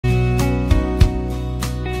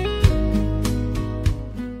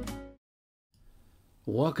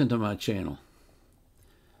Welcome to my channel.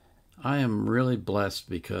 I am really blessed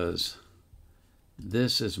because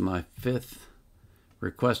this is my 5th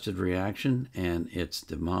requested reaction, and it's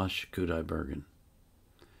Dimash Qudaibergen.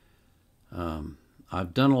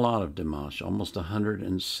 I've done a lot of Dimash, almost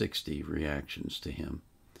 160 reactions to him.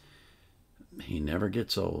 He never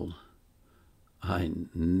gets old. I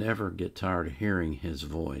never get tired of hearing his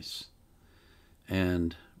voice.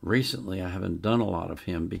 And recently I haven't done a lot of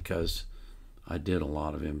him because I did a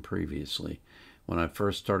lot of him previously. When I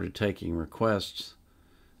first started taking requests,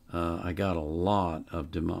 I got a lot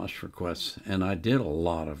of Dimash requests, and I did a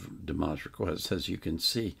lot of Dimash requests. As you can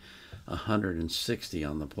see, 160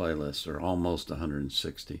 on the playlist, or almost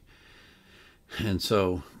 160. And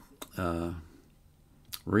so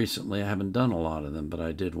recently I haven't done a lot of them, but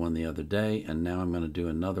I did one the other day, and now I'm going to do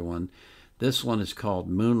another one. This one is called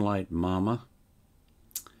Moonlight Mama,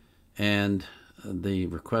 and the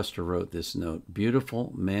requester wrote this note: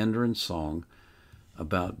 beautiful Mandarin song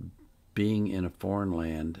about being in a foreign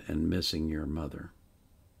land and missing your mother.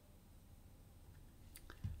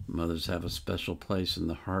 Mothers have a special place in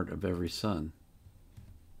the heart of every son.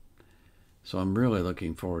 So I'm really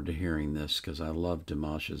looking forward to hearing this because I love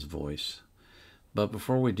Dimash's voice. But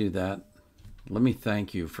before we do that, let me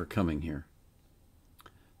thank you for coming here.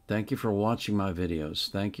 Thank you for watching my videos.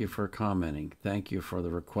 Thank you for commenting. Thank you for the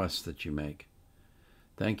requests that you make.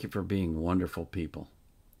 Thank you for being wonderful people.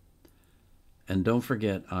 And don't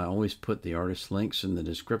forget, I always put the artist links in the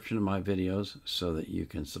description of my videos so that you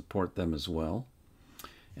can support them as well.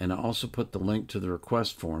 And I also put the link to the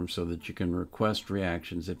request form so that you can request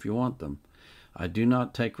reactions if you want them. I do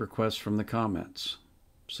not take requests from the comments,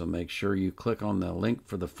 so make sure you click on the link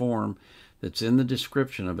for the form that's in the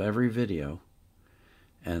description of every video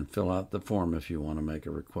and fill out the form if you want to make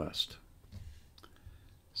a request.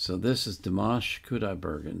 So this is Dimash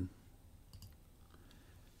Qudaibergen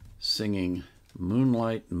singing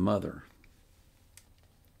Moonlight Mother.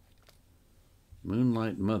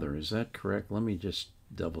 Moonlight Mother, is that correct? Let me just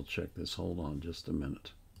double check this. Hold on just a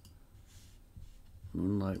minute.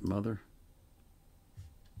 Moonlight Mother.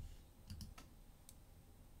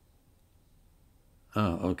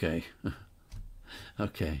 Oh, okay.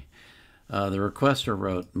 Okay. The requester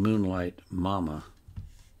wrote Moonlight Mama.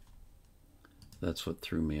 That's what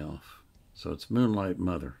threw me off. So it's Moonlight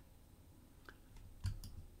Mother.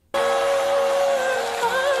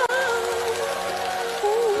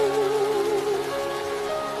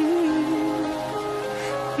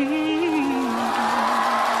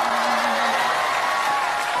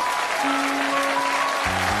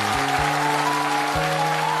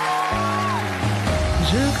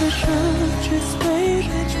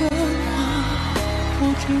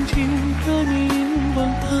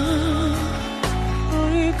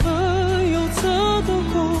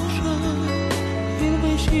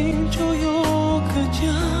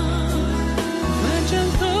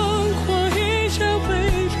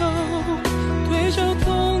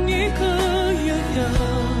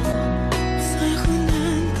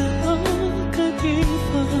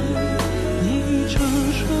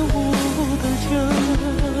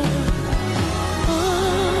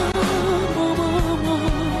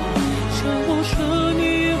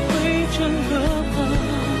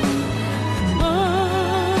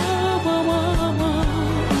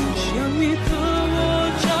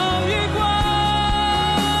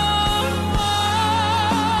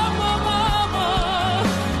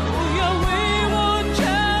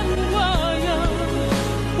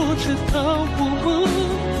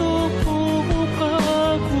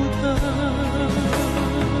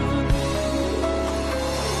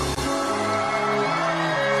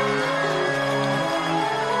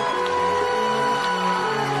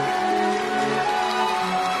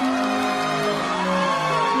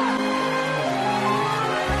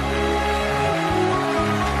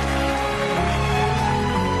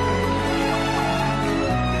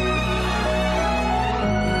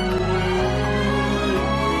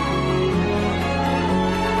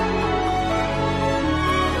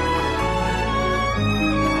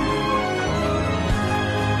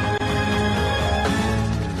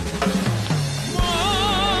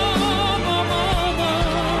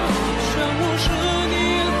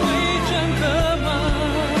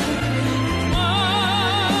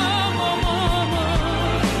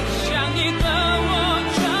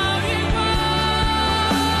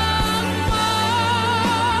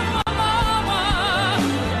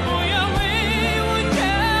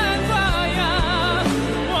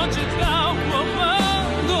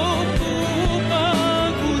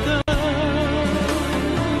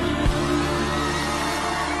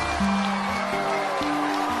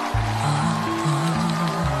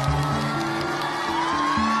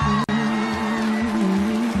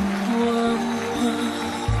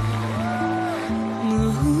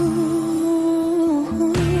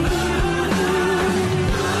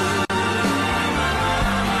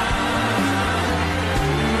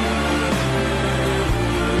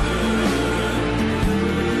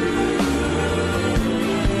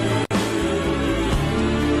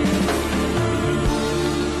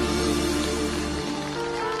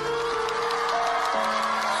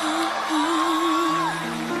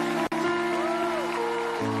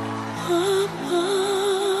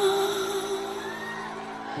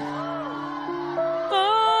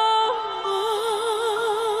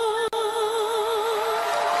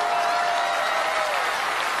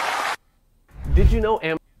 Did you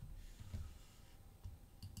know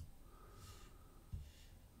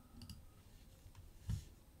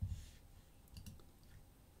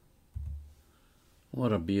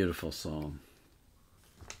What a beautiful song.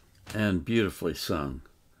 And beautifully sung.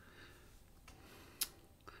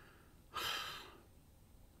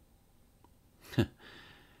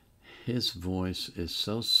 His voice is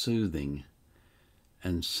so soothing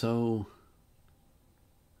and so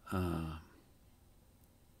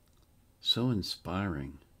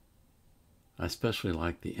inspiring. I especially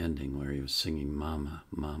like the ending where he was singing Mama,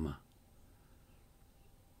 Mama.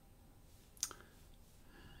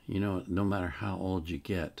 You know, no matter how old you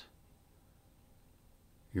get,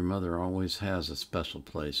 your mother always has a special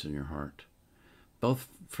place in your heart, both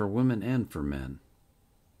for women and for men.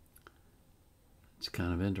 It's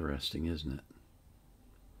kind of interesting, isn't it?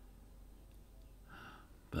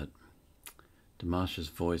 But Dimash's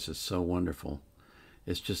voice is so wonderful.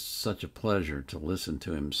 It's just such a pleasure to listen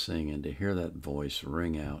to him sing and to hear that voice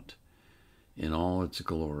ring out in all its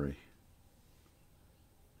glory.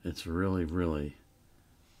 It's really, really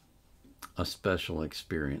a special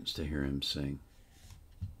experience to hear him sing.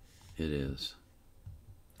 It is.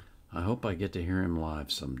 I hope I get to hear him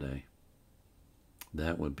live someday.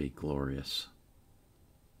 That would be glorious.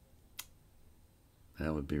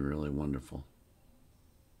 That would be really wonderful.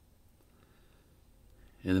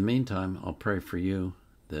 In the meantime, I'll pray for you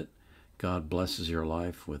that God blesses your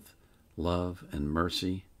life with love and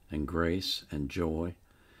mercy and grace and joy,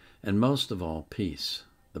 and most of all, peace,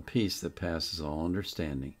 the peace that passes all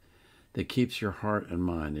understanding, that keeps your heart and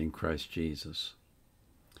mind in Christ Jesus.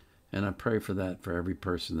 And I pray for that for every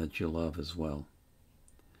person that you love as well.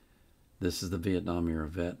 This is the Vietnam Era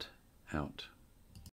Vet, out.